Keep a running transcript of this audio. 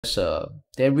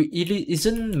There really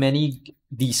isn't many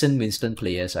decent Winston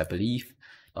players, I believe.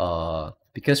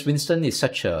 Because Winston is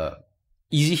such a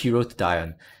easy hero to die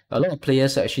on. A lot of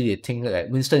players actually they think that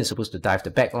Winston is supposed to dive the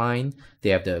back line. They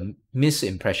have the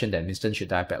misimpression that Winston should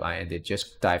dive back line, and they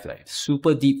just dive like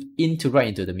super deep right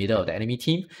into the middle of the enemy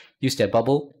team, use their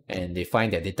bubble, and they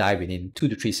find that they die within 2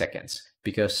 to 3 seconds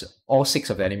because all 6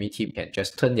 of the enemy team can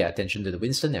just turn their attention to the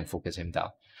Winston and focus him down.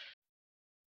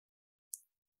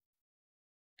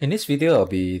 In this video, I'll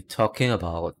be talking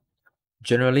about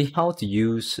generally how to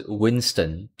use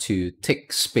Winston to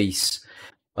take space.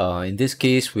 In this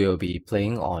case, we'll be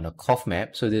playing on a KOF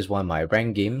map. So this is one of my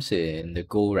ranked games in the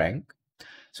Gold rank.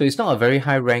 So it's not a very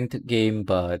high ranked game,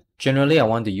 but generally I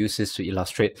want to use this to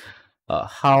illustrate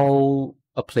how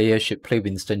a player should play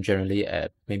Winston generally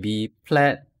at maybe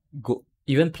plat,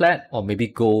 even plat, or maybe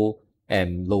gold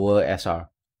and lower SR.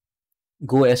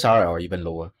 Gold SR or even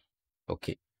lower.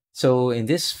 Okay. So in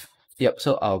this,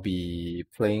 so I'll be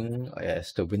playing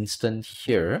as the Winston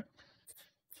here.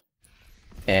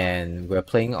 And we're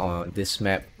playing on this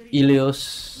map, Ilios.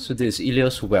 So this is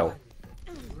Ilios Well.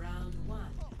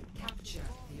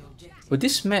 Would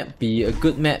this map be a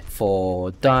good map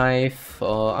for dive?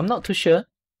 I'm not too sure,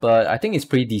 but I think it's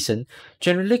pretty decent.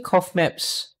 Generally, KOF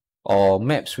maps or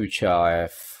maps which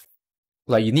have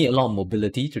like you need a lot of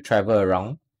mobility to travel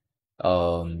around.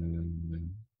 What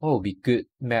would be good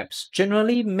maps?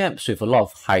 Generally, maps with a lot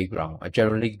of high ground are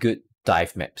generally good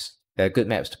dive maps. They're good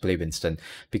maps to play Winston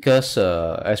because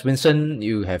as Winston,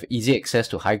 you have easy access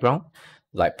to high ground,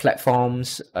 like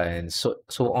platforms and so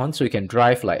on. So you can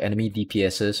drive like enemy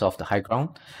DPSs off the high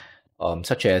ground,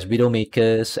 such as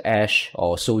Widowmakers, Ashe,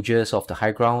 or soldiers off the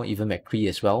high ground, even McCree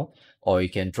as well. Or you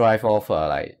can drive off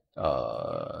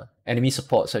enemy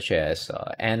support such as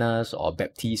Annas or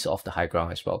Baptiste off the high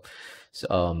ground as well.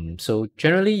 So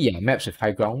generally, yeah, maps with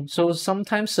high ground. So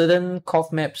sometimes certain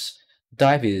KOF maps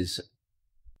dive is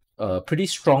pretty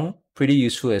strong, pretty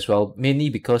useful as well, mainly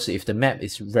because if the map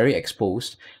is very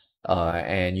exposed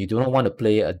and you do not want to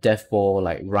play a death ball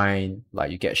like Rhine, like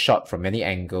you get shot from many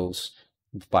angles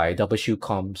by double shield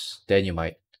comms, then you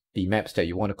might be maps that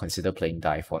you want to consider playing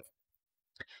dive on.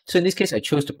 So in this case, I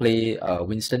chose to play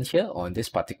Winston here on this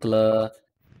particular,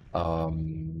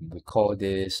 we call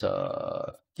this,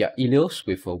 Ilios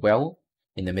with a well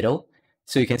in the middle.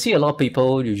 So you can see a lot of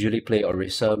people usually play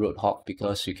Orisa Roadhog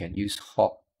because you can use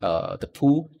Hawk, the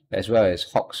pool, as well as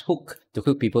Hawk's Hook to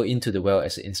hook people into the well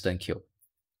as an instant kill.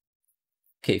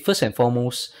 Okay, first and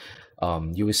foremost,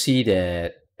 you will see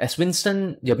that as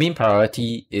Winston, your main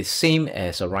priority is same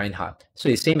as a Reinhardt. So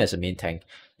it's same as a main tank.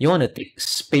 You want to take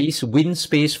space, win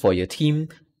space for your team,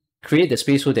 create the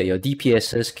space so that your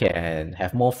DPSs can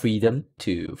have more freedom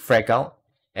to frag out,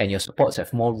 and your supports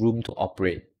have more room to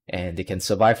operate, and they can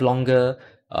survive longer,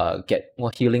 get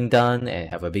more healing done, and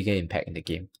have a bigger impact in the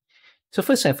game. So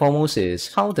first and foremost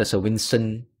is, how does a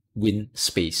Winston win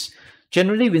space?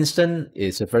 Generally, Winston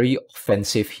is a very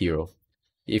offensive hero.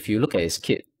 If you look at his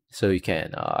kit, so you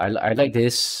can, I like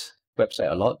this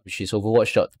website a lot, which is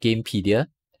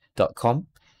overwatch.gamepedia.com.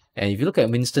 And if you look at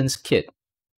Winston's kit,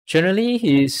 generally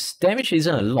his damage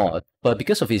isn't a lot, but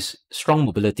because of his strong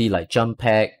mobility like jump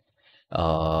pack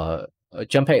also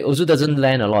doesn't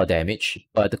land a lot of damage,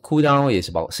 but the cooldown is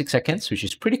about 6 seconds, which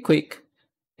is pretty quick.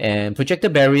 And projector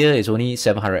barrier is only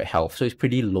 700 health, so it's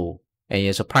pretty low. And he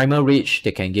has a primal rage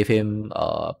that can give him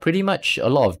pretty much a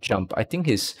lot of jump. I think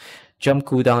his jump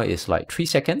cooldown is like 3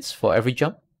 seconds for every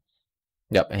jump.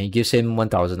 Yep, and he gives him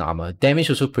 1000 armor. Damage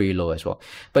also pretty low as well.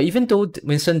 But even though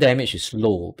Winston damage is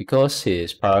low, because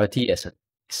his priority as a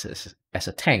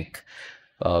tank,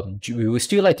 we would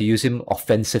still like to use him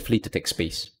offensively to take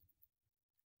space.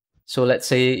 So let's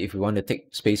say if we want to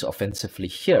take space offensively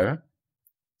here,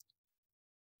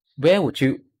 where would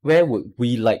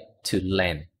we like to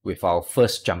land with our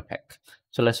first jump pack?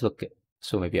 So let's look at,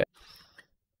 so maybe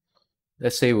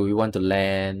let's say we want to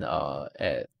land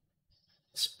at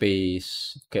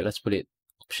space. Okay, let's put it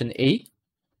option A.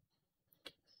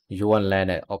 If you want to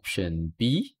land at option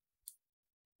B,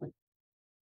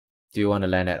 do you want to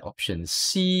land at option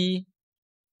C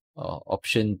or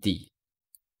option D?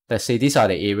 Let's say these are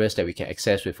the areas that we can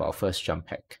access with our first jump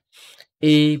pack.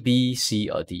 A, B, C,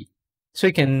 or D. So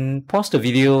you can pause the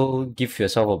video, give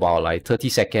yourself about like 30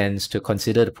 seconds to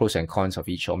consider the pros and cons of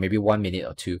each, or maybe 1 minute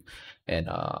or two. And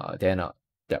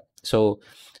yeah. So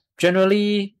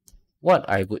generally, what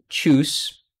I would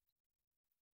choose,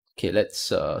 okay, let's,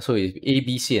 so if A,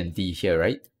 B, C, and D here,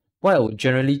 right? What I would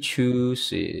generally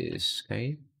choose is,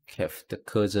 okay, have the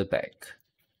cursor back.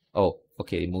 Oh,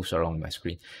 okay, it moves around my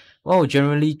screen. What I would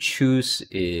generally choose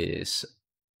is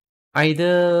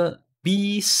either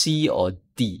B, C, or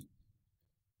D.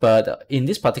 But in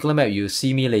this particular map, you'll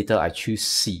see me later, I choose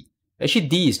C. Actually,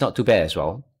 D is not too bad as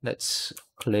well. Let's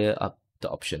clear up the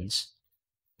options.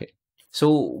 Okay.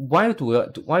 So why do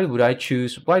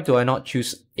I not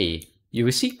choose A? You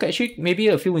will see actually maybe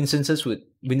a few Winstons would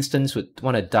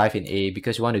want to dive in A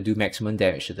because you want to do maximum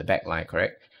damage to the backline,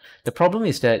 correct? The problem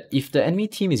is that if the enemy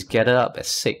team is gathered up at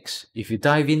 6, if you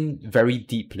dive in very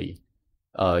deeply,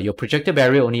 your projector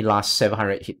barrier only lasts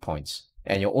 700 hit points,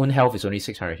 and your own health is only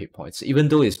 600 hit points. Even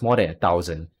though it's more than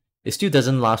 1,000, it still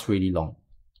doesn't last really long.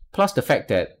 Plus the fact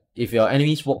that if your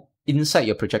enemies walk inside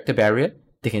your projector barrier,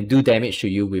 they can do damage to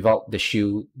you without the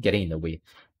shield getting in the way.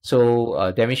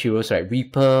 So damage heroes like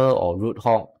Reaper or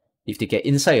Roadhog, if they get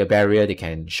inside your barrier, they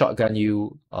can shotgun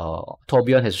you.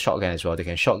 Torbjorn has a shotgun as well. They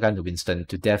can shotgun the Winston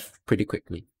to death pretty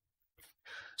quickly.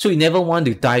 So you never want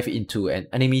to dive into an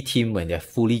enemy team when they're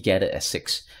fully gathered at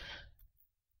 6.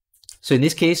 So in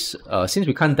this case, since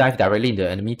we can't dive directly into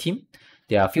the enemy team,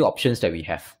 there are a few options that we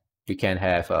have. We can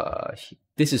have,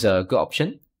 this is a good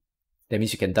option. That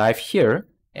means you can dive here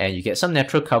and you get some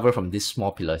natural cover from this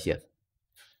small pillar here.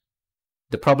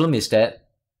 The problem is that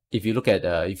if you look at,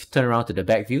 if you turn around to the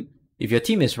back view, if your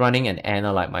team is running an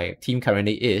Ana like my team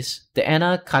currently is, the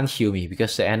Ana can't heal me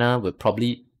because the Ana would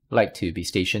probably like to be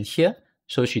stationed here.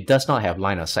 So she does not have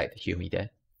line of sight to heal me there.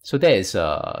 So that is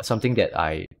something that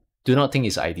I do not think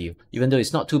is ideal, even though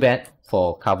it's not too bad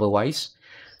for cover-wise.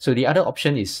 So the other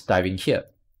option is diving here.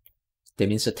 That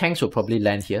means the tanks will probably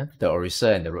land here, the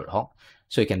Orisa and the Roadhog.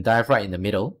 So you can dive right in the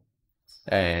middle,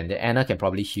 and the Ana can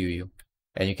probably heal you.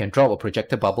 And you can drop a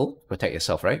projector bubble, protect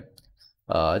yourself, right?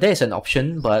 That is an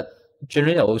option, but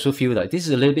generally I also feel like this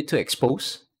is a little bit too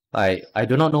exposed. I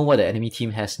do not know what the enemy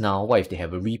team has now. What if they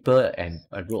have a Reaper and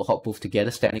a Roadhog both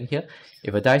together standing here?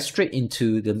 If I dive straight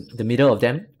into the middle of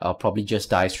them, I'll probably just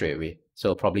die straight away. So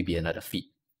it'll probably be another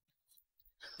feat.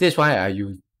 This is why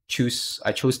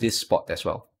I chose this spot as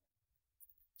well.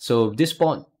 So this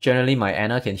spot, generally my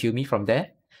Ana can heal me from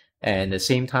there. And at the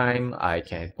same time, I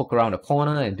can poke around the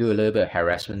corner and do a little bit of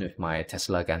harassment with my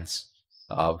Tesla guns.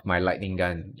 My lightning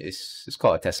gun it's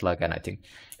called a Tesla gun, I think.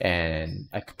 And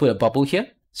I could put a bubble here.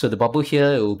 So the bubble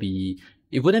here,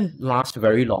 it wouldn't last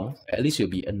very long. At least it'll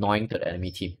be annoying to the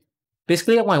enemy team.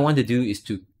 Basically, what I want to do is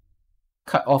to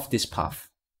cut off this path.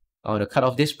 I want to cut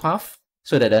off this path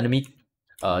so that the enemy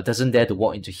doesn't dare to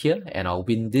walk into here, and I'll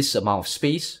win this amount of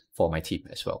space for my team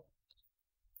as well.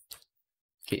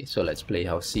 Okay, so let's play,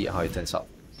 see how it turns out.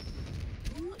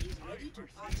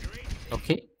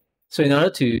 Okay, so in order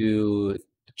to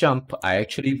jump, I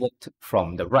actually walked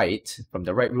from the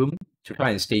right room to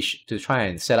try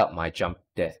and set up my jump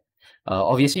there.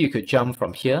 Obviously, you could jump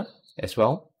from here as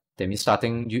well. That means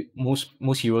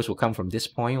most heroes will come from this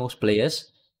point, most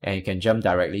players, and you can jump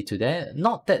directly to there.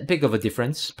 Not that big of a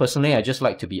difference. Personally, I just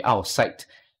like to be out of sight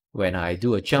when I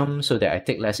do a jump so that I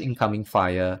take less incoming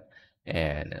fire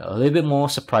and a little bit more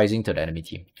surprising to the enemy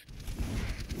team.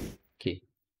 Okay,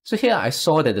 so here I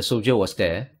saw that the soldier was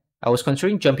there. I was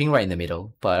considering jumping right in the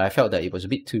middle, but I felt that it was a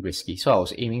bit too risky, so I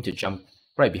was aiming to jump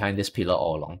right behind this pillar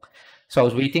all along. So I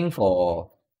was waiting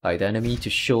for the enemy to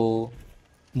show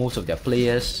most of their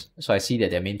players. So I see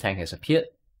that their main tank has appeared,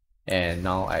 and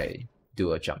now I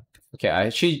do a jump. Okay, I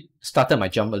actually started my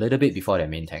jump a little bit before their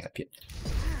main tank appeared.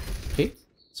 Okay,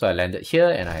 so I landed here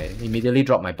and I immediately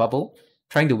dropped my bubble,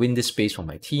 trying to win this space for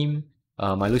my team.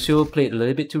 My Lucio played a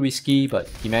little bit too risky, but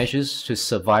he manages to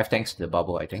survive thanks to the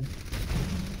bubble, I think.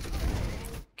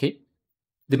 Okay,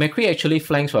 the McCree actually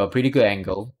flanks from a pretty good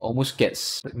angle, almost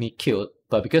gets me killed,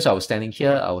 but because I was standing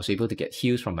here, I was able to get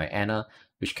heals from my Ana,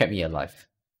 which kept me alive.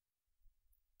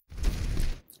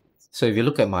 So if you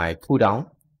look at my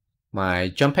cooldown, my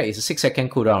jump pack is a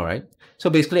 6-second cooldown, right? So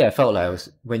basically I felt like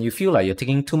when you feel like you're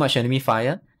taking too much enemy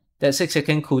fire, that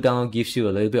 6-second cooldown gives you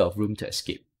a little bit of room to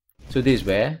escape. So this is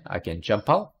where I can jump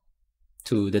out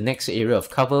to the next area of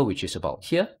cover, which is about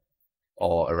here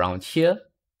or around here,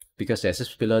 because there's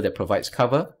this pillar that provides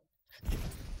cover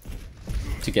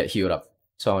to get healed up.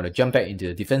 So I want to jump back into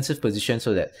the defensive position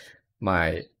so that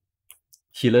my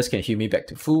healers can heal me back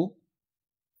to full.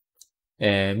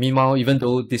 And meanwhile, even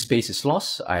though this space is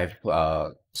lost, I've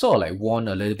sort of like won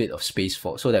a little bit of space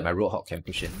so that my Roadhog can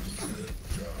push in.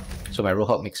 So my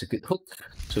Roadhog makes a good hook,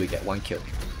 so we get 1 kill.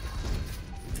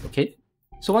 Okay,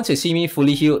 so once you see me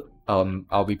fully healed,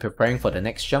 I'll be preparing for the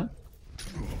next jump.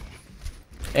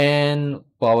 And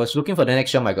while I was looking for the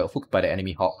next jump, I got hooked by the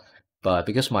enemy Hog. But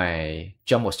because my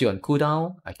jump was still on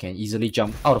cooldown, I can easily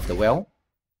jump out of the well,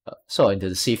 so into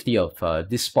the safety of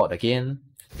this spot again.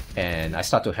 And I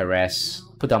start to harass,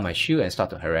 put down my shield and start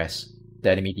to harass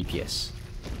the enemy DPS.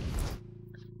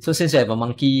 So since I have a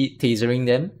monkey tasering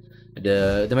them,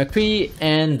 the McCree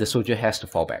and the soldier has to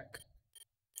fall back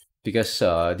because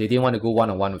they didn't want to go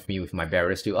one-on-one with me with my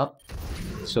barrier still up.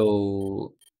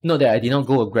 So note that I did not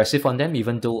go aggressive on them,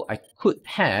 even though I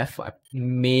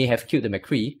may have killed the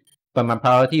McCree, but my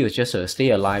priority was just to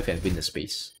stay alive and win the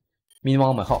space.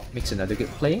 Meanwhile, my Hawk makes another good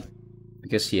play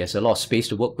because he has a lot of space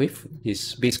to work with.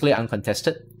 He's basically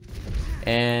uncontested.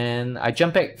 And I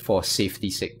jump back for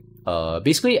safety's sake.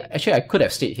 Actually, I could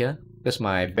have stayed here because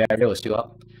my barrier was still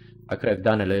up. I could have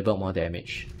done a little bit more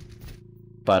damage.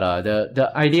 But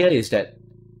the idea is that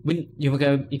you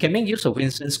can make use of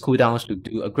Winston's cooldowns to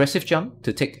do aggressive jump,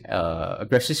 to take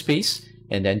aggressive space,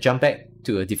 and then jump back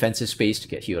to a defensive space to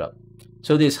get healed up.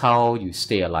 So this is how you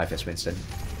stay alive as Winston.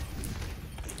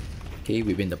 Okay,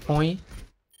 we win the point.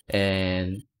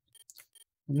 And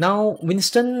now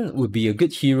Winston would be a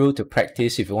good hero to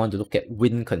practice if you want to look at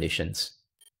win conditions.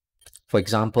 For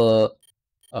example,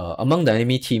 among the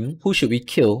enemy team, who should we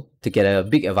kill to get a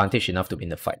big advantage enough to win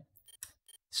the fight?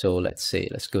 So let's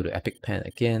go to Epic Pen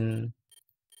again.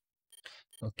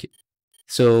 Okay,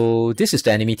 so this is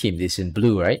the enemy team. This is in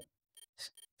blue, right?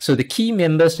 So the key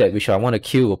members which I want to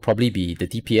kill will probably be the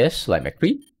DPS, like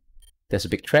McCree. That's a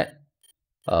big threat.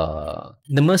 The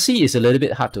Mercy is a little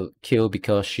bit hard to kill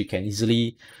because she can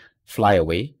easily fly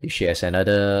away if she has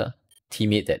another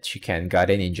teammate that she can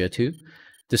Guardian Ninja to.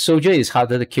 The Soldier is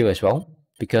harder to kill as well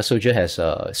because Soldier has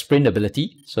a sprint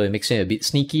ability, so it makes him a bit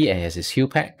sneaky and has his heal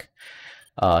pack.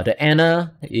 The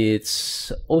Anna,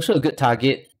 it's also a good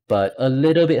target, but a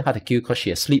little bit hard to kill because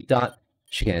she has Sleep Dart.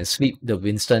 She can sleep the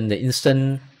Winston the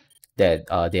instant that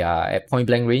they are at point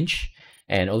blank range,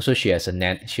 and also she has a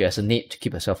nade to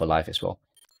keep herself alive as well.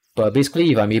 But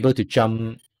basically, if I'm able to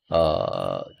jump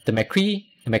the McCree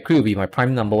will be my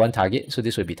prime number 1 target, so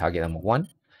this will be target number 1.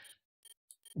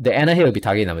 The Anna here will be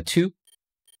target number 2,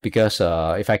 because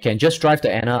if I can just drive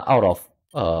the Anna out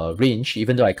of range,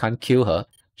 even though I can't kill her,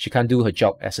 she can't do her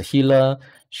job as a healer,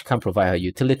 she can't provide her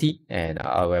utility, and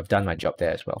I will have done my job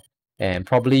there as well. And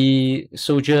probably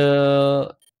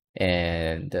Soldier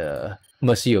and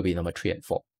Mercy will be number 3 and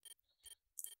 4.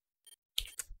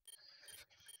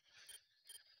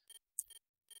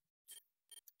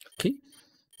 Okay,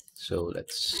 so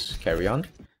let's carry on.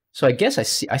 So I guess I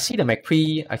see the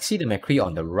McCree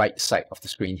on the right side of the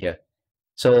screen here.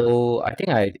 So I think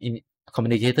I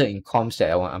communicated in comms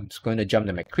that I'm just going to jump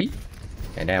the McCree,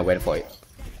 and then I went for it.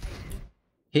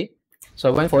 Okay, so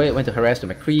I went for it, went to harass the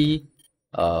McCree.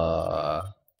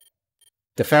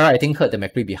 The Pharah I think hurt the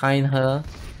McCree behind her.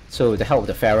 So with the help of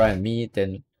the Pharah and me,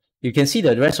 then you can see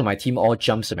the rest of my team all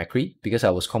jumps the McCree because I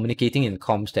was communicating in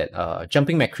comms that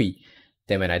jumping McCree.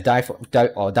 Then when I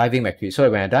diving McCree, so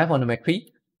when I dive on the McCree,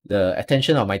 the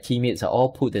attention of my teammates are all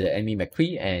put to the enemy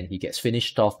McCree, and he gets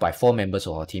finished off by 4 members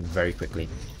of our team very quickly.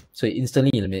 So it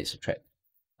instantly eliminates the threat.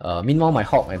 Meanwhile, my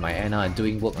Hawk and my Anna are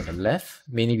doing work on the left,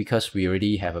 mainly because we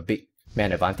already have a big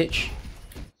man advantage.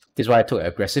 This is why I took an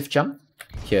aggressive jump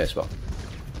here as well.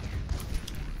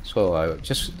 So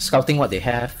just scouting what they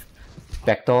have,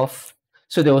 backed off.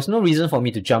 So there was no reason for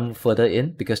me to jump further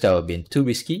in because that would have been too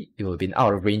risky. It would have been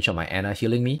out of range of my Anna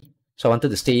healing me. So I wanted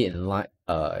to stay in line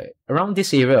around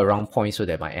this area, around point, so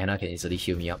that my Anna can easily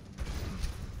heal me up.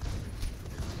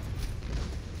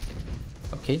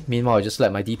 Okay, meanwhile I just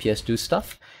let my DPS do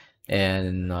stuff.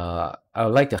 And I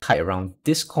would like to hide around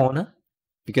this corner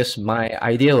because my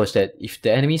idea was that if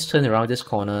the enemies turn around this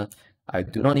corner, I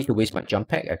do not need to waste my jump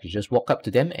pack. I could just walk up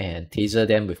to them and taser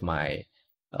them with my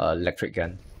electric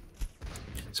gun.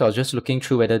 So I was just looking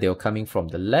through whether they were coming from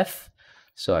the left.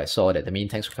 So I saw that the main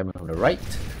tanks were coming from the right.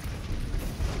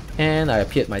 And I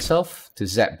appeared myself to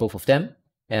zap both of them.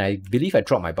 And I believe I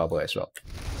dropped my bubble as well.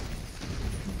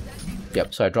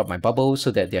 Yep, so I dropped my bubble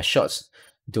so that their shots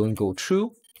don't go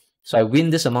through. So I win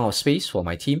this amount of space for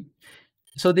my team.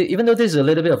 So even though this is a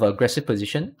little bit of an aggressive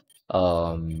position,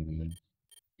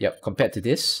 yep, compared to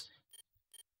this,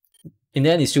 in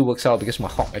the end it still works out because my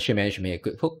Hawk actually managed to make a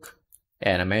good hook.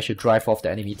 And I managed to drive off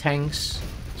the enemy tanks.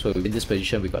 So in this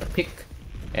position we got a pick.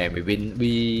 And we win.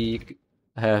 We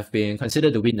have been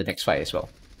considered to win the next fight as well.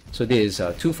 So this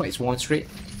is 2 fights won straight.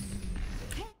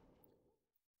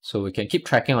 So we can keep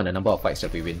tracking on the number of fights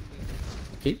that we win.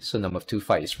 Okay, so number 2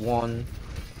 fights won.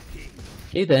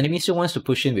 Okay, the enemy still wants to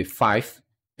push in with 5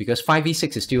 because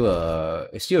 5v6 is still a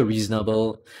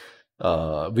reasonable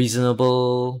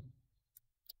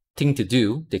thing to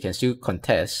do. They can still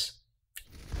contest.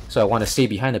 So I want to stay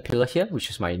behind the pillar here, which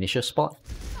is my initial spot,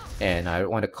 and I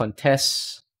want to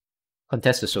contest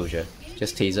the soldier.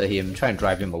 Just taser him, try and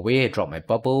drive him away, drop my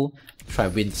bubble, try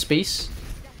and win space.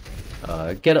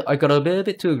 I got a little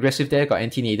bit too aggressive there, got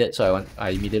anti-naded, so I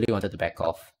immediately wanted to back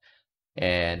off.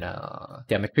 And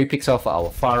their McCree picks off our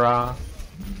Pharah.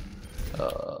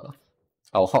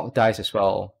 Our Hawk dies as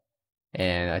well.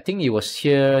 And I think it was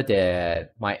here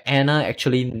that my Ana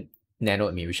actually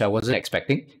nanoed me, which I wasn't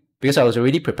expecting, because I was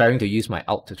already preparing to use my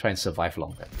ult to try and survive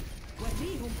longer.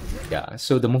 Yeah,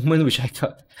 so the moment which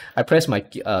I pressed my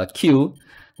Q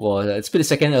was a split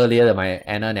second earlier than my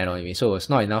Ana nanoed me, so it was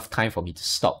not enough time for me to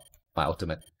stop my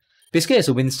ultimate. Basically, as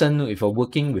a Winston, if you're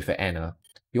working with an Ana,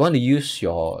 you want to use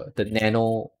the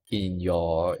nano in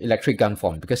your electric gun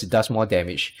form because it does more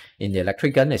damage in the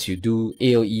electric gun as you do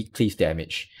AoE cleave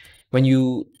damage. When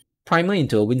you primer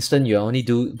into a Winston, you're only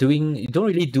you don't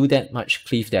really do that much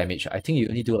cleave damage. I think you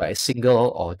only do like a single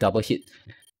or double hit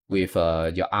with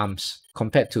your arms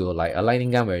compared to like a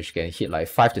lightning gun where you can hit like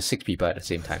 5 to 6 people at the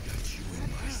same time.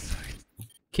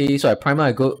 Okay, so I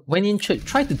primer, went in,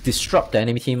 tried to disrupt the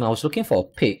enemy team. I was looking for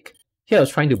a pick. Here I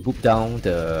was trying to boop down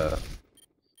the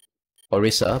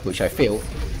Orisa, which I failed.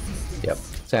 Yep,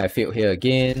 so I failed here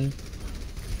again.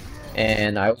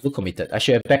 And I overcommitted. I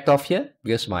should have backed off here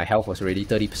because my health was already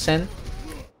 30%.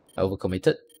 I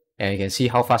overcommitted. And you can see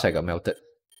how fast I got melted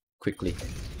quickly.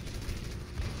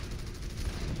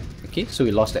 Okay, so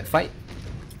we lost that fight.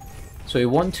 So we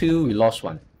won 2, we lost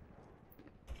 1.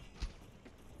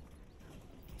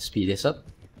 Speed this up.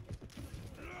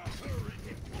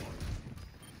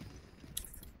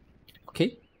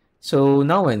 Okay, so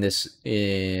now when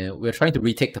we're trying to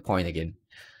retake the point again.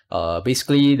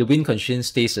 Basically, the win condition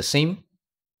stays the same.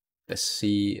 Let's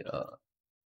see.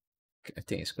 I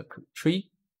think it's 3.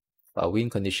 Win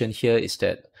condition here is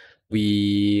that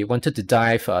we wanted to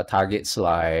dive targets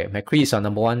like McCree is our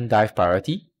 #1 dive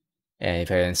priority. And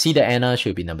if I can see the Ana,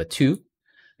 she'll be #2.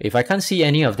 If I can't see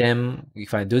any of them,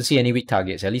 if I don't see any weak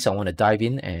targets, at least I want to dive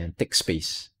in and take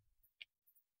space.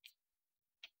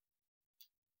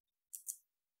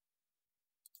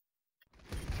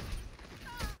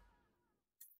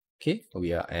 Okay,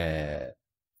 we are at...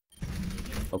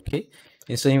 Okay,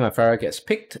 instantly my Pharah gets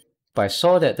picked, but I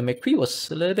saw that the McCree was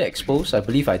a little bit exposed. I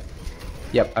believe I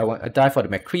dive for the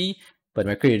McCree, but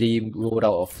the McCree already rolled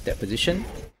out of that position.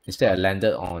 Instead, I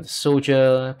landed on the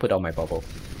soldier, put out my bubble.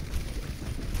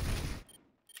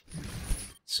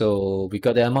 So we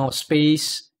got the amount of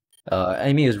space.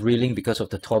 Enemy is reeling because of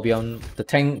the Torbjorn. The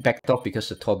tank backed off because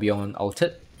the Torbjorn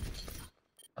ulted.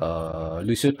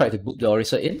 Lucio tried to boot the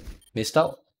Orisa in, missed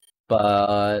out.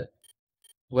 But,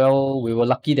 well, we were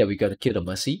lucky that we got to kill the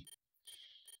Mercy.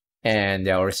 And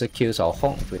the Orisa kills our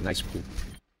Hawk with nice pull.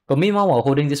 But meanwhile, while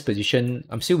holding this position,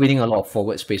 I'm still winning a lot of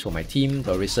forward space for my team.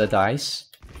 The Orisa dies.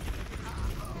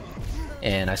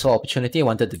 And I saw opportunity, I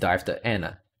wanted to dive the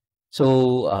Ana.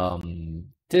 So,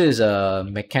 this is a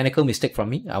mechanical mistake from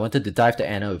me. I wanted to dive the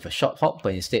Ana with a short hop,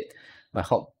 but instead, my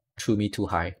hop threw me too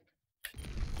high.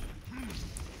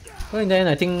 Well, and then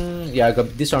I think, yeah, I got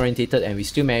disorientated and we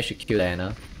still managed to kill the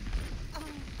Ana.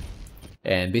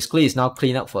 And basically, it's now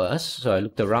clean up for us. So I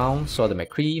looked around, saw the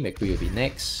McCree. McCree will be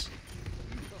next.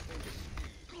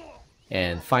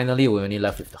 And finally, we're only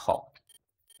left with the Hawk.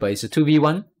 But it's a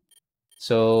 2v1.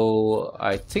 So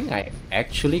I think I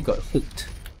actually got hooked.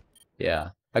 Yeah,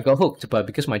 I got hooked, but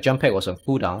because my jump pack was on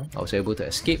cooldown, I was able to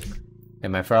escape.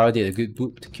 And my Pharah did a good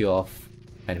boop to kill off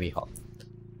enemy Hawk.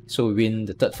 So we win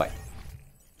the 3rd fight.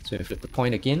 So we flip the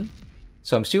point again.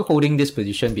 So I'm still holding this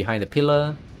position behind the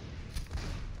pillar.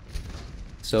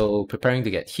 So preparing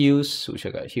to get heals, which I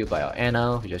got healed by our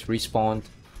Ana, who just respawned.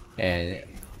 And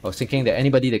I was thinking that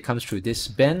anybody that comes through this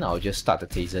bend, I'll just start to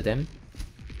taser them.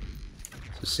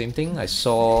 So same thing, I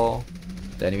saw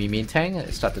the enemy main tank,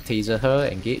 I start to taser her,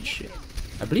 engage.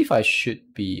 I believe I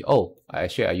should be... Oh, I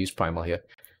used Primal here.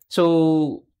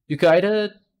 So you could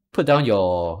either put down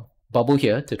your bubble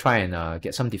here to try and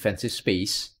get some defensive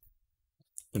space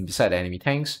in beside the enemy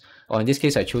tanks, or in this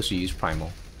case I chose to use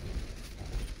Primal.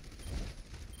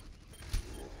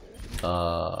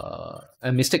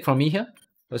 A mistake from me here,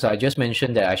 because I just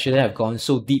mentioned that I shouldn't have gone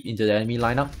so deep into the enemy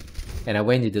lineup, and I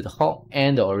went into the Hawk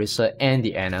and the Orisa and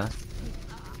the Ana,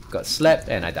 got slapped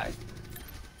and I died.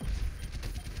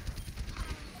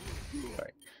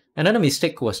 Right. Another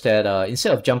mistake was that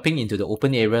instead of jumping into the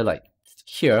open area like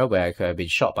here, where I could have been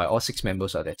shot by all 6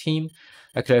 members of the team,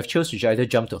 I could have chosen to either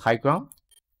jump to high ground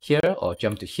here, or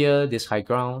jump to here, this high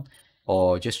ground,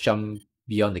 or just jump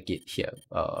beyond the gate here.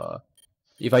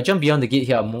 If I jump beyond the gate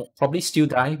here, I'll probably still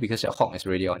die because the Hawk is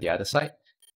already on the other side.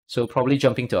 So probably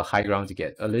jumping to a high ground to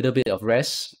get a little bit of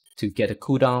rest, to get a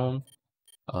cooldown,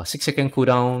 6-second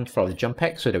cooldown from the jump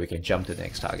pack so that we can jump to the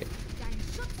next target.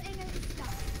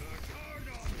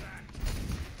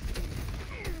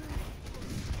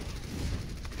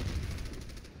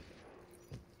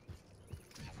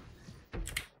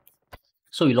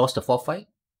 So we lost the fourth fight.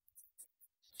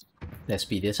 Let's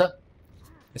speed this up.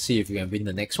 Let's see if we can win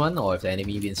the next one or if the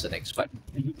enemy wins the next fight.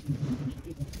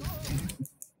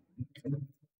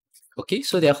 Okay,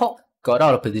 so their Hawk got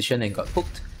out of position and got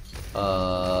hooked.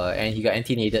 And he got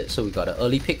anti-naded, so we got an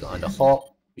early pick on the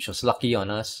Hawk, which was lucky on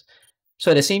us.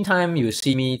 So at the same time, you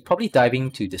see me probably diving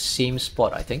to the same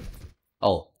spot, I think.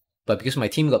 Oh, but because my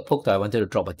team got poked, I wanted to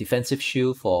drop a defensive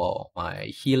shield for my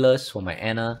healers, for my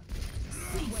Anna.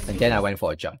 And then I went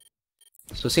for a jump.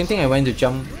 So same thing, I went to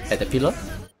jump at the pillar.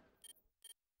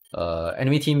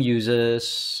 Enemy team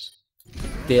uses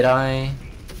Deadeye.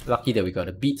 Lucky that we got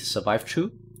a beat to survive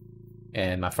through.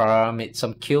 And my Farah made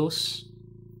some kills.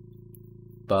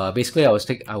 But basically I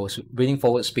was bringing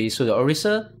forward space, so the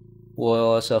Orisa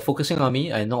was focusing on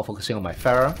me and not focusing on my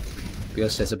Farah,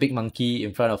 because there's a big monkey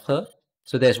in front of her.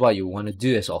 So that's what you want to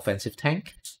do as an offensive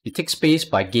tank. You take space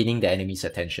by gaining the enemy's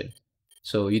attention.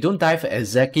 So you don't dive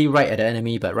exactly right at the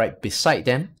enemy, but right beside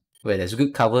them, where there's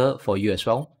good cover for you as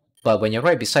well. But when you're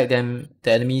right beside them,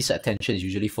 the enemy's attention is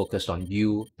usually focused on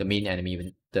you, the main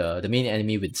enemy, the main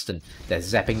enemy Winston,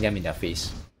 that's zapping them in their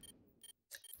face.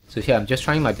 So here I'm just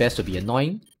trying my best to be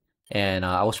annoying, and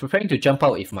I was preparing to jump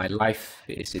out if my life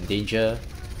is in danger.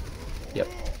 Yep.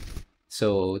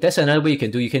 So that's another way you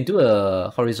can do. You can do a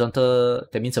horizontal,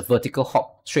 that means a vertical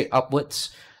hop straight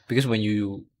upwards, because when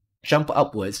you jump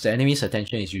upwards, the enemy's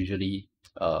attention is usually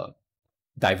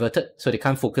diverted, so they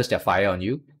can't focus their fire on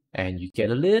you, and you get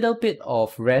a little bit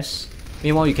of rest.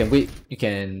 Meanwhile, you can wait. You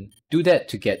can do that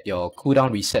to get your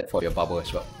cooldown reset for your bubble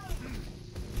as well.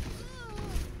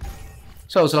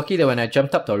 So I was lucky that when I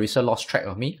jumped up, the Orisa lost track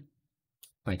of me.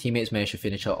 My teammates managed to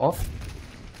finish her off,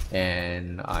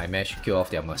 and I managed to kill off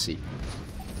their Mercy.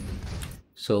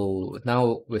 So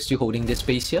now we're still holding this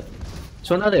space here.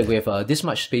 So now that we have this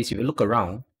much space, if you look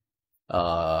around,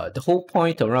 the whole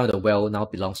point around the well now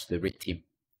belongs to the red team.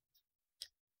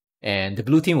 And the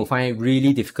blue team will find it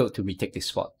really difficult to retake this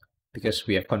spot, because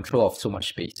we have control of so much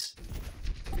space.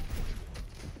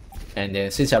 And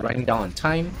then since they're running down on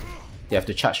time, they have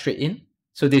to charge straight in.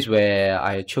 So this is where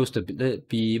I chose to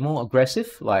be more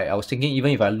aggressive. Like I was thinking,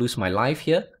 even if I lose my life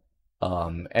here,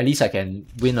 at least I can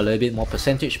win a little bit more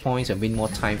percentage points and win more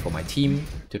time for my team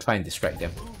to try and distract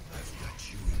them.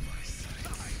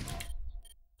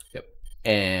 Yep.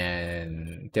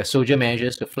 And their soldier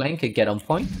manages to flank and get on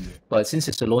point, but since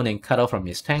it's alone and cut off from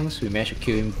his tanks, we managed to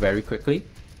kill him very quickly.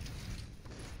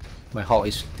 My Hawk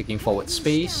is taking forward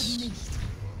space,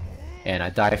 and I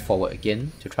dive forward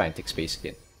again to try and take space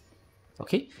again.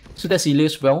 Okay, so that's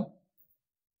Ilios Well.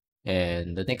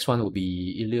 And the next one will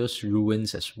be Ilios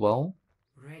Ruins as well.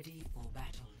 Ready for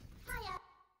battle.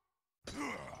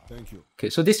 Thank you. Okay,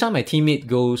 so this time my teammate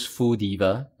goes full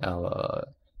diva,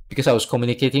 because I was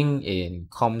communicating in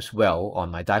comms well on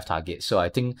my dive target. So I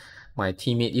think my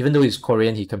teammate, even though he's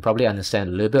Korean, he can probably understand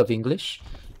a little bit of English,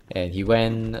 and he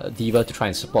went diva to try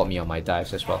and support me on my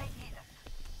dives as well.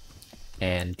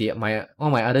 And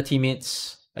all my other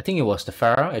teammates, I think it was the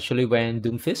Farah, actually went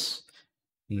Doomfist,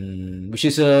 which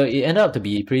is it ended up to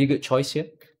be a pretty good choice here,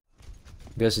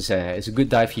 because it's a good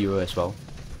dive hero as well.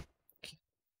 Okay.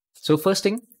 So first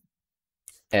thing,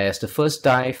 as the first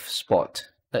dive spot,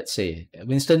 let's say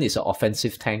Winston is an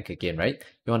offensive tank again, right?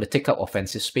 We want to take up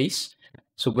offensive space.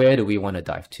 So where do we want to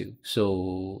dive to?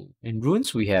 So in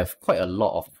Ruins, we have quite a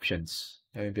lot of options.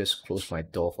 Let me just close my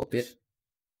door for a bit.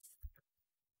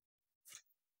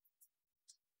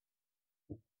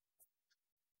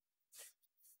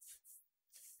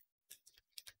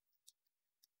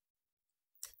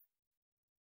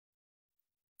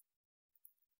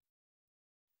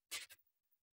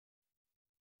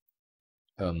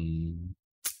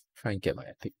 Try and get my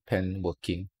epic pen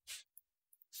working.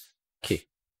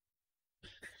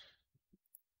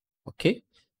 Okay.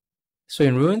 So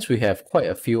in Ruins, we have quite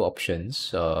a few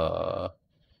options.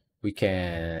 We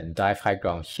can dive high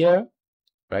ground here,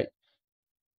 right?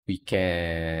 We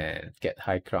can get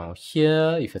high ground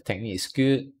here. If the technique is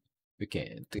good, we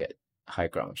can get high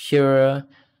ground here.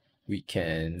 We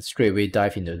can straight away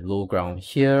dive in the low ground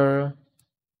here.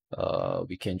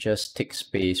 We can just take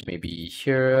space maybe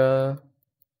here.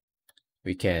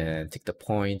 We can take the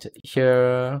point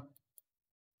here.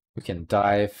 We can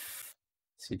dive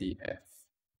CDF.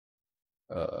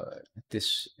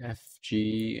 This FG,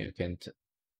 you can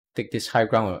take this high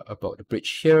ground about the bridge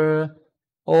here,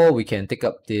 or we can take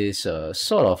up this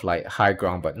sort of like high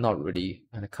ground but not really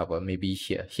undercover, maybe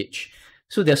here, H.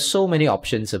 So there's so many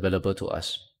options available to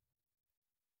us.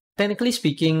 Technically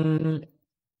speaking,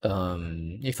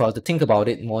 if I were to think about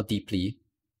it more deeply,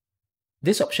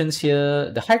 these options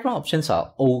here, the high ground options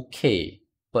are okay,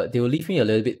 but they will leave me a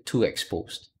little bit too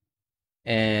exposed.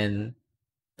 And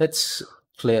let's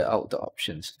clear out the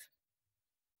options.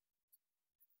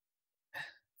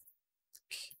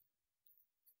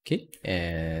 Okay,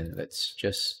 and let's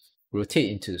just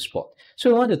rotate into the spot.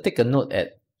 So we want to take a note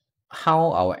at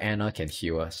how our Anna can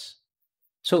heal us.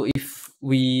 So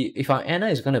if our Anna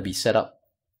is going to be set up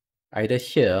either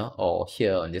here or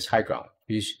here on this high ground,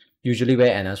 usually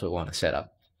where Annas would want to set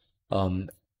up.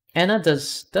 Anna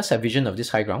does have vision of this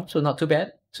high ground, so not too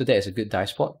bad. So that is a good dive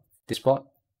spot, this spot.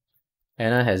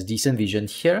 Anna has decent vision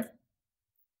here.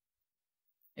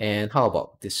 And how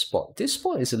about this spot? This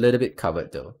spot is a little bit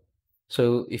covered though.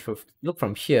 So if you look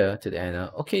from here to the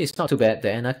Anna, okay, it's not too bad.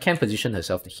 The Anna can position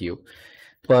herself to heal.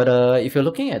 But if you're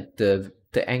looking at the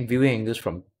viewing angles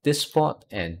from this spot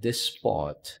and this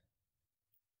spot,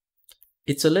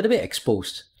 it's a little bit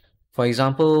exposed. For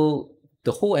example,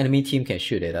 the whole enemy team can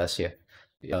shoot at us here.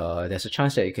 There's a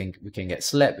chance that we can get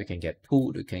slapped, we can get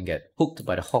pulled, we can get hooked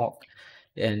by the hawk.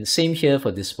 And same here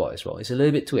for this spot as well. It's a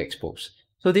little bit too exposed.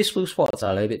 So these two spots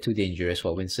are a little bit too dangerous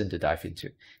for Winston to dive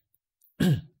into.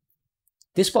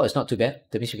 This spot is not too bad.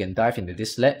 That means you can dive into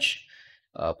this ledge,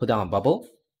 put down a bubble,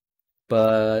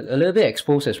 but a little bit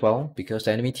exposed as well because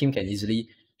the enemy team can easily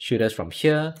shoot us from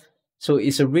here. So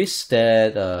it's a risk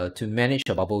that to manage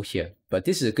a bubble here. But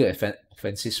this is a good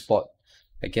offensive spot,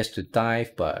 I guess, to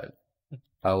dive, but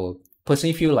I will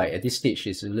personally feel like at this stage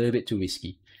it's a little bit too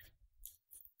risky.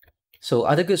 So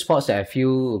other good spots that I feel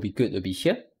will be good will be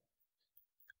here.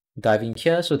 Diving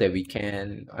here so that we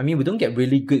can, we don't get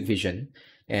really good vision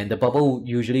and the bubble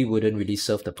usually wouldn't really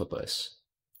serve the purpose.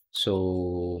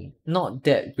 So not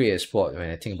that great a spot when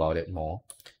I think about it more.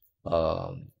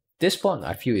 This spot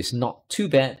I feel is not too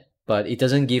bad, but it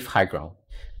doesn't give high ground.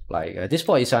 Like this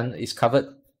spot is covered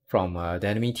from the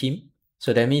enemy team.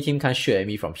 So the enemy team can't shoot at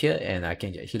me from here and I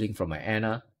can get healing from my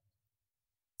Anna.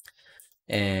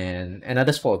 And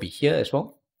another spot will be here as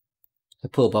well. I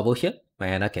put a bubble here, my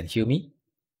Anna can heal me.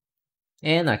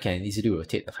 And I can easily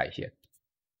rotate the height here.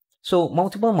 So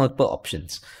multiple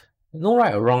options. No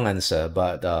right or wrong answer,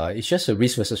 but it's just a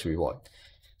risk versus reward.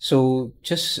 So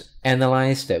just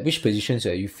analyze that which positions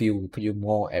that you feel will put you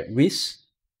more at risk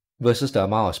versus the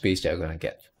amount of space that you're going to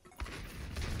get.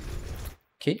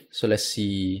 Okay, so let's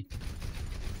see.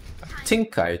 I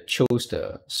think I chose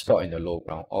the spot in the low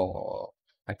ground, or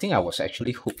I think I was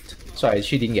actually hooked. So I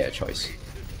actually didn't get a choice.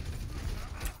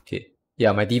 Okay,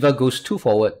 yeah, my diva goes too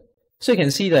forward. So you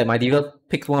can see that my diva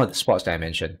picked one of the spots that I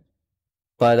mentioned.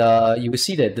 But you will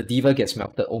see that the diva gets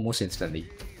melted almost instantly.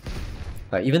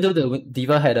 Even though the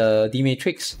diva had a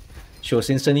D-matrix, she was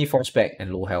instantly forced back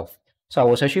and low health. So I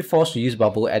was actually forced to use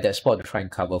bubble at that spot to try and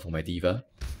cover for my diva.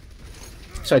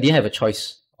 So I didn't have a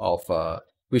choice of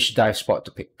which dive spot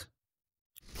to pick.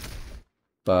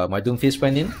 But my Doomfist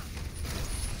went in.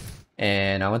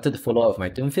 And I wanted to follow up with my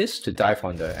Doomfist to dive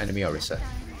on the enemy Orisa.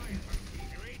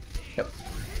 Yep.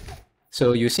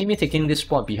 So you see me taking this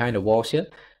spot behind the walls here.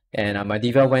 And my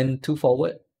diva went too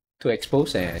forward to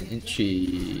expose and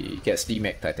she gets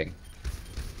demacked, I think.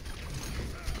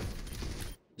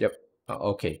 Yep.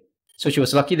 Okay. So she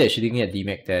was lucky that she didn't get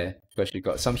demacked there because she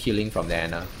got some healing from the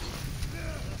Anna.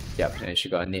 Yep, and she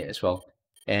got a nade as well.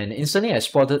 And instantly I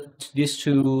spotted these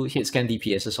two hit scan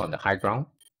DPSs on the high ground.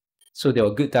 So they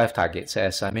were good dive targets.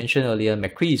 As I mentioned earlier,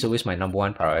 McCree is always my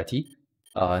 #1 priority.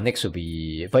 Next will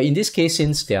be... But in this case,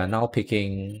 since they are now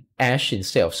picking Ashe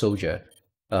instead of Soldier,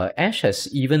 Ashe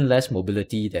has even less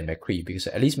mobility than McCree because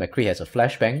at least McCree has a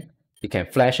flashbang. He can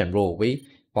flash and roll away,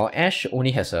 while Ashe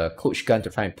only has a coach gun to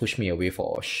try and push me away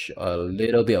for a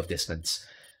little bit of distance.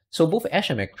 So both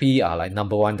Ashe and McCree are like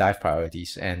 #1 dive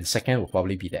priorities, and second will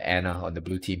probably be the Anna on the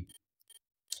blue team.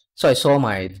 So I saw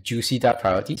my juicy dive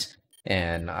priorities,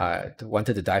 and I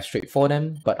wanted to dive straight for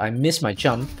them, but I missed my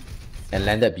jump and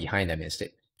landed behind them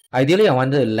instead. Ideally, I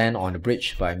wanted to land on the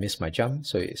bridge, but I missed my jump,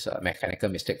 so it's a mechanical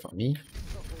mistake from me.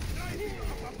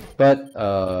 But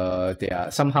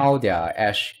somehow their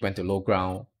Ashe went to low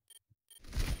ground,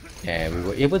 and we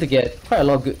were able to get quite a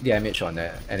lot of good damage on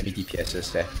the enemy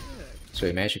DPSs there. So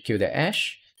we managed to kill the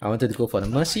Ashe. I wanted to go for the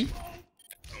Mercy,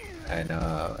 and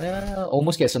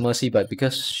almost gets a Mercy, but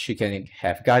because she can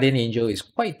have Guardian Angel, it's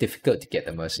quite difficult to get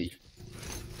the Mercy.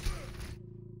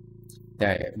 Then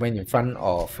I went in front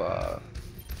of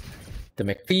the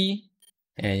McPhee,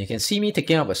 and you can see me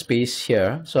taking up a space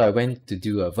here. So I went to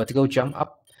do a vertical jump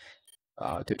up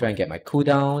to try and get my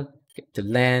cooldown, to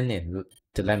land and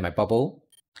to land my bubble.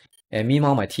 And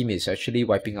meanwhile, my team is actually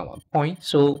wiping out one point.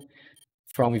 So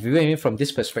if you view it from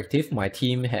this perspective, my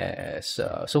team has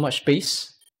so much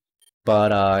space,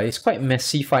 but it's quite a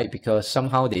messy fight because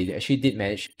somehow they actually did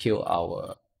manage to kill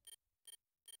our...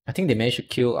 I think they managed to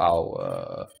kill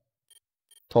our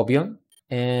Torbjorn,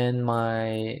 And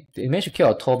they managed to kill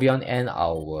our Torbjorn and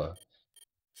our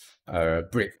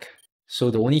Brick.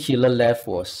 So the only healer left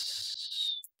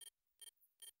was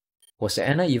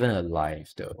Anna even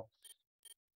alive though?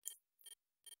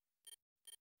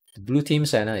 The blue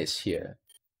team's Anna is here.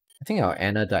 I think our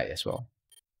Anna died as well.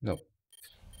 No.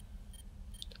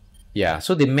 Yeah,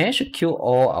 so they managed to kill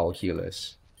all our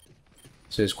healers.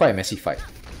 So it's quite a messy fight.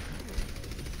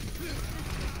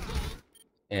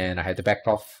 And I had to back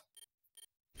off.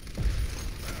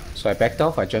 So I backed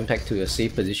off, I jumped back to a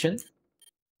safe position.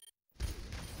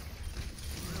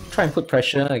 Try and put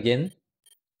pressure again.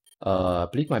 I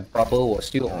believe my bubble was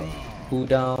still on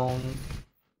cooldown.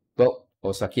 Well, I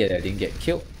was lucky that I didn't get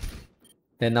killed.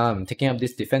 Then now I'm taking up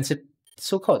this defensive,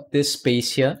 so-called this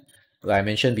space here, like I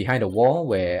mentioned, behind the wall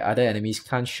where other enemies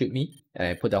can't shoot me, and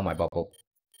I put down my bubble.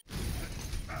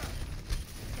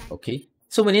 Okay,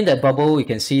 so within that bubble, you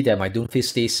can see that my Doomfist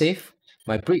stays safe,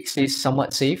 my Brick stays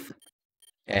somewhat safe,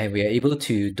 and we are able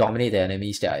to dominate the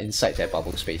enemies that are inside that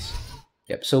bubble space.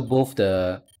 Yep, so both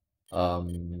the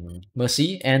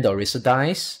Mercy and the Orisa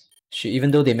dies. Even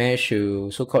though they managed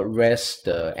to so-called rest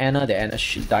the Anna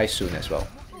should die soon as well.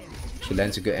 She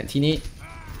lands a good anti-nade.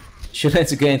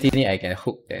 I get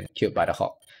hooked and killed by the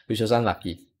Hawk, which was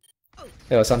unlucky.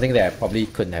 That was something that I probably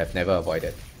couldn't have never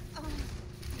avoided.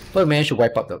 But we managed to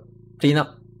wipe up the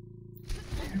cleanup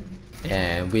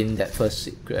and win that first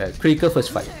critical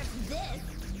first fight.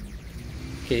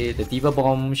 Okay, the Diva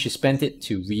Bomb, she spent it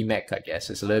to remake, I guess.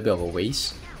 It's a little bit of a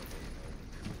waste.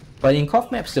 But in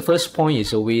KOF maps, the first point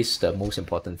is always the most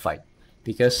important fight.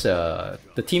 Because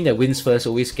the team that wins first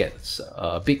always gets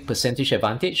a big percentage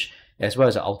advantage as well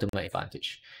as an ultimate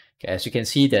advantage. Okay, as you can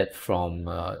see that from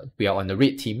we are on the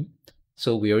red team,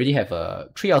 so we already have a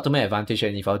 3 ultimate advantage,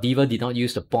 and if our Diva did not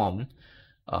use the bomb,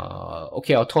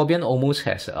 okay, our Torbjorn almost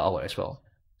has an hour as well.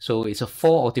 So it's a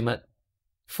 4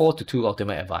 to 2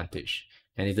 ultimate advantage.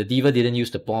 And if the Diva didn't use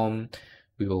the bomb,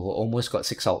 we will almost got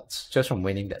 6 ults just from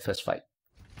winning that first fight.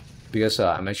 Because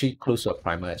I'm actually close to a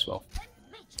primer as well.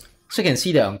 So you can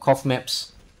see that on KOF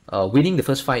maps, winning the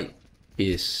first fight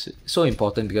is so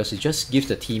important because it just gives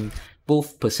the team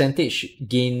both percentage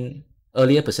gain,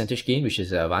 earlier percentage gain, which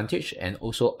is an advantage, and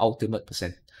also ultimate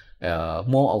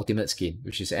more ultimates gain,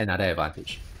 which is another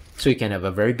advantage. So you can have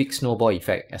a very big snowball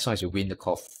effect as long as you win the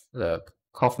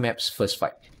KOF map's first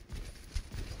fight.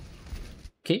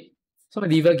 Okay, so my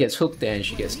Diva gets hooked and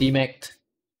she gets demacked.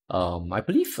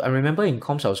 I remember in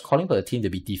comms I was calling for the team to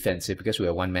be defensive because we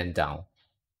were 1 man down.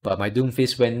 But my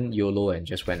Doomfist went YOLO and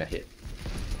just went ahead.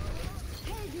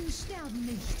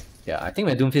 Yeah, I think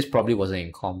my Doomfist probably wasn't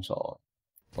in comms or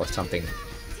something.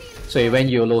 So he went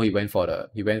YOLO, he went for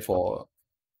the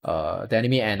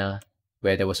enemy Anna,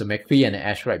 where there was a McCree and an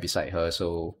Ashe right beside her.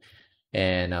 So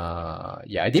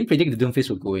yeah, I didn't predict the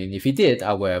Doomfist would go in. If he did,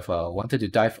 I would have wanted to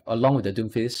dive along with the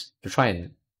Doomfist to try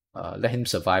and let him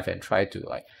survive and try to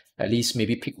like at least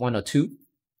maybe pick 1 or 2.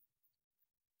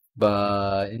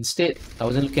 But instead, I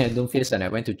wasn't looking at Doomfist and I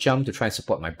went to jump to try and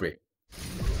support my Brick.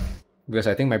 Because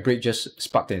I think my Brick just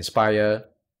sparked the Inspire.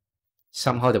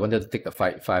 Somehow they wanted to take the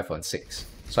fight 5 on 6.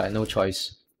 So I had no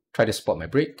choice. Try to support my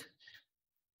Brick.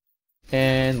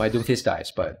 And my Doomfist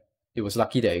dies, but it was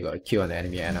lucky that I got a kill on the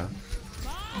enemy Anna.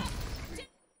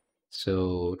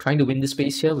 So trying to win the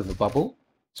space here with a bubble.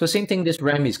 So same thing, this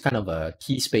ramp is kind of a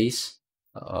key space.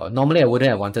 Normally I wouldn't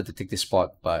have wanted to take this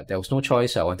spot, but there was no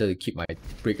choice. I wanted to keep my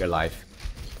Brick alive.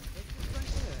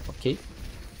 Okay.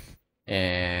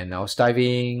 And I was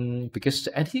diving because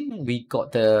I think we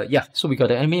got the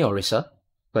enemy Orisa,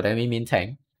 got the enemy main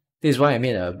tank. This is why I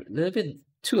made a little bit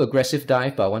too aggressive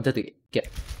dive, but I wanted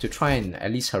to try and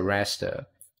at least harass the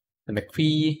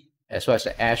McCree as well as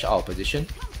the Ashe out of position.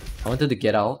 I wanted to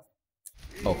get out.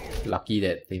 Oh, lucky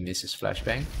that they missed his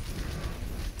flashbang.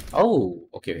 Oh,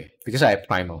 okay, because I have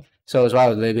Primal. So that's why I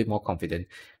was a little bit more confident.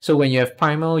 So when you have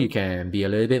Primal, you can be a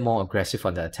little bit more aggressive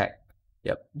on the attack.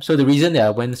 Yep. So the reason that I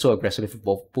went so aggressive with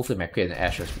both the McCree and the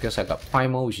Ashe was because I got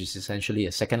Primal, which is essentially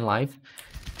a second life.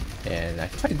 And I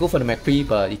tried to go for the McCree,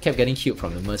 but he kept getting killed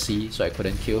from the Mercy, so I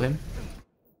couldn't kill him.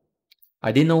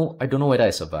 I don't know whether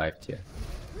I survived here.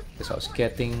 Because I was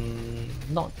getting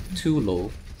not too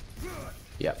low.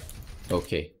 Yeah.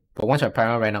 Okay. But once my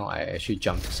Primal ran out, I actually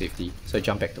jumped to safety. So I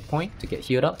jumped back to point to get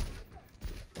healed up.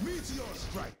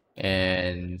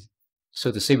 And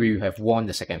so to say we have won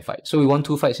the second fight. So we won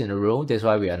 2 fights in a row. That's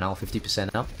why we are now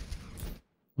 50% up.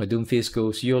 My Doomfist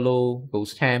goes YOLO,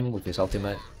 goes ham with his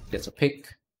ultimate, gets a pick.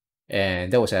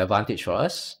 And that was an advantage for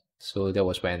us. So that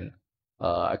was when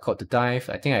I caught the dive.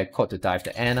 I think I caught the dive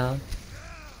to Anna.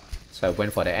 So I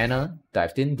went for the Anna,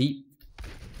 dived in deep.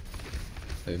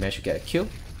 We managed to get a kill,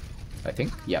 I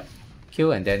think. Yeah.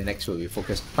 kill, and then next we'll be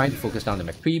trying to focus down the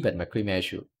McCree, but McCree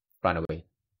managed to run away.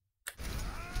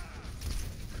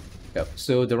 Yep,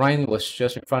 so the Rhine was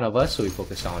just in front of us, so we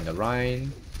focused down on the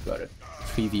Rhine. Got a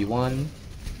 3v1.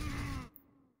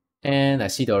 And I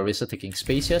see the Orisa taking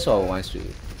space here, so I want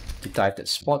to dive that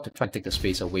spot to try and take the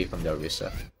space away from the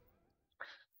Orisa.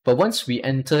 But once we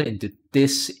enter into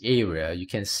this area, you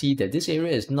can see that this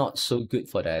area is not so good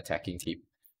for the attacking team.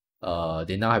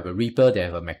 They now have a Reaper, they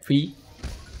have a McCree.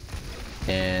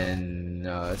 And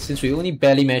since we only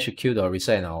barely managed to kill the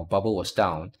Orisa and our bubble was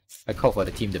down, I called for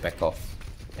the team to back off.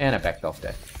 And I backed off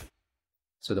there.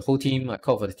 So the whole team, I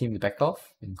called for the team to back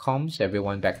off. In comms,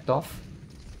 everyone backed off.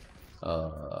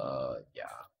 Yeah.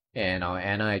 And our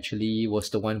Anna actually was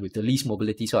the one with the least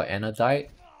mobility, so our Anna died.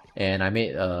 And I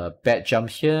made a bad jump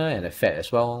here, and I fed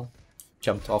as well.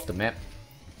 Jumped off the map.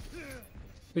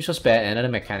 Which was bad, another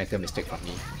mechanical mistake from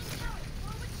me.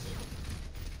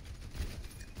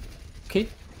 Okay.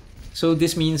 So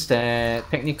this means that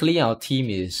technically our team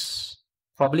is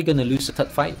probably gonna lose the third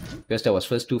fight, because there was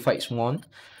first 2 fights won.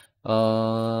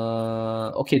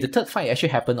 Okay, the third fight actually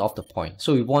happened off the point.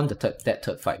 So we won that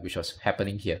third fight, which was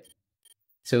happening here.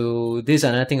 So this is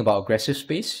another thing about aggressive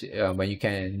space. When you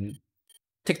can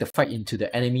take the fight into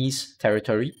the enemy's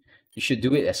territory, you should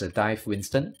do it as a dive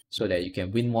Winston, so that you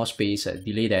can win more space and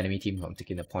delay the enemy team from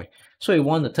taking the point. So we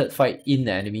won the third fight in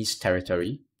the enemy's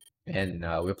territory. And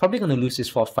we're probably going to lose this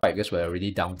fourth fight because we're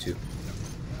already down 2.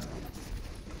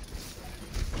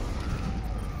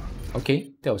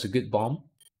 Okay, that was a good bomb.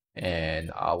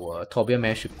 And our Torbjorn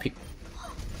managed to pick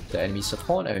the enemy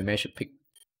support, and we managed to pick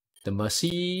the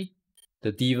Mercy.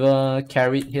 The Diva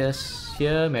carried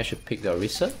here, managed to pick the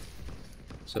Orisa.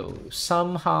 So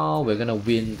somehow we're gonna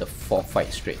win the 4th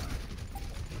fight straight.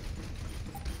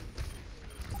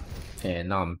 And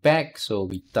now I'm back, so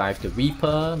we dive the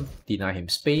Reaper, deny him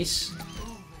space.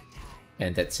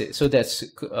 And that's it. So that's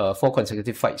 4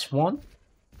 consecutive fights won.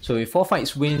 So if 4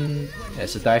 fights win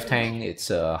as a dive tank, it's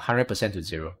 100% to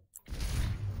 0.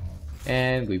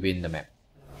 And we win the map.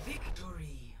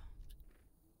 Victory.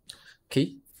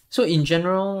 Okay, so in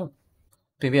general,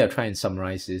 maybe I'll try and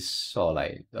summarize this, or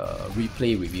like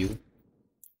replay review.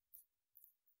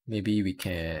 Maybe we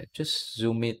can just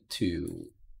zoom it to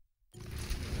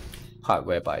part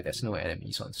whereby there's no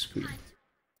enemies on screen.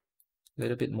 A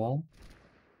little bit more.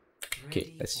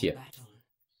 Okay, let's see it.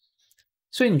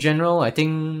 So in general, I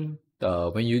think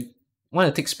when you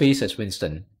want to take space as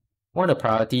Winston, one of the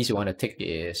priorities you want to take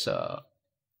is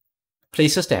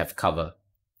places that have cover.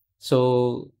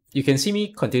 So you can see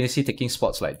me continuously taking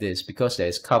spots like this because there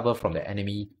is cover from the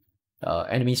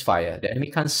enemy's fire. The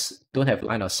enemy don't have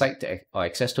line of sight or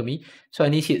access to me, so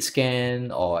any hit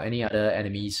scan or any other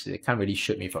enemies, they can't really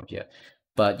shoot me from here.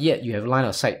 But yet you have line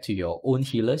of sight to your own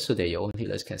healers, so that your own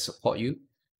healers can support you.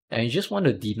 And you just want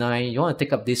to you want to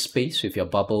take up this space with your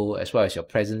bubble as well as your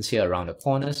presence here around the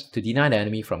corners to deny the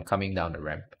enemy from coming down the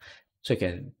ramp. So you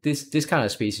can, this kind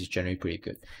of space is generally pretty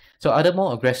good. So other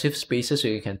more aggressive spaces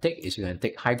you can take is you can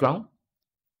take high ground.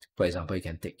 For example, you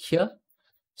can take here.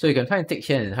 So you can try and take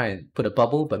here and try and put a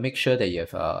bubble, but make sure that you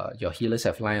have your healers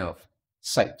have line of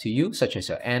sight to you, such as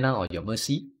your Anna or your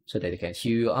Mercy, so that they can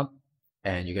heal you up.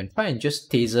 And you can try and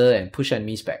just taser and push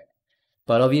enemies back.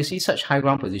 But obviously, such high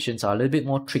ground positions are a little bit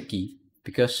more tricky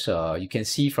because you can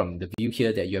see from the view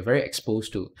here that you're very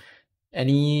exposed to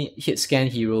any hit scan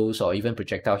heroes or even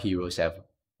projectile heroes have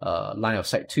line of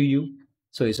sight to you.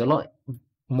 So it's a lot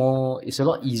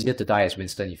easier to die as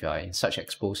Winston if you are in such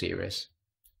exposed areas.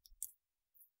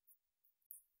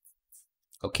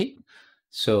 Okay,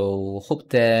 so hope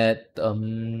that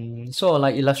sort of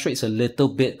like illustrates a little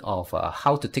bit of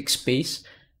how to take space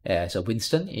as a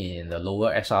Winston in the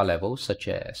lower SR levels, such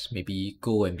as maybe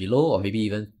Gold and below, or maybe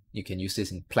even you can use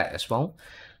this in Plat as well,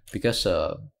 because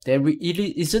there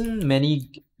really isn't many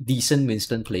decent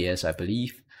Winston players, I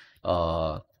believe,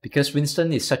 because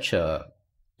Winston is such a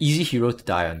easy hero to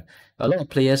die on. A lot of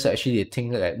players actually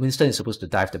think that Winston is supposed to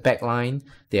dive the backline.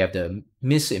 They have the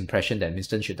misimpression that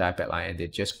Winston should dive backline, and they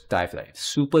just dive like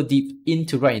super deep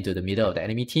right into the middle of the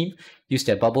enemy team, use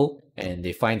their bubble, and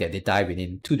they find that they die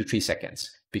within 2 to 3 seconds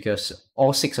because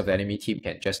all 6 of the enemy team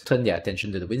can just turn their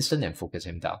attention to the Winston and focus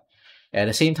him down. At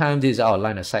the same time, this is out of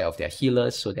line of sight of their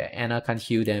healers, so that Anna can't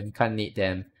heal them, can't need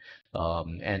them,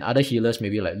 and other healers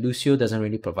maybe like Lucio doesn't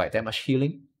really provide that much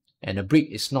healing, and the Brick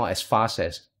is not as fast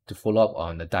as to follow up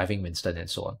on the diving Winston and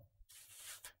so on.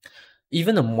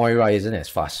 Even the Moira isn't as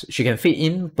fast. She can fade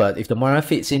in, but if the Moira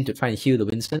fades in to try and heal the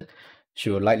Winston,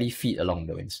 she will likely feed along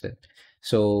the Winston.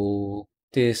 So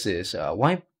this is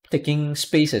why taking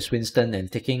space as Winston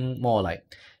and taking more like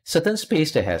certain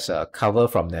space that has cover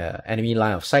from the enemy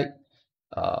line of sight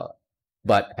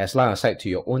But as line of sight to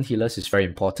your own healers is very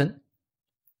important.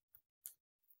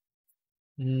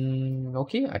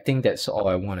 Okay, I think that's all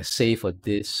I want to say for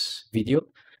this video.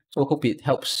 So I hope it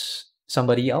helps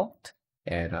somebody out,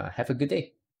 and have a good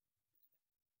day.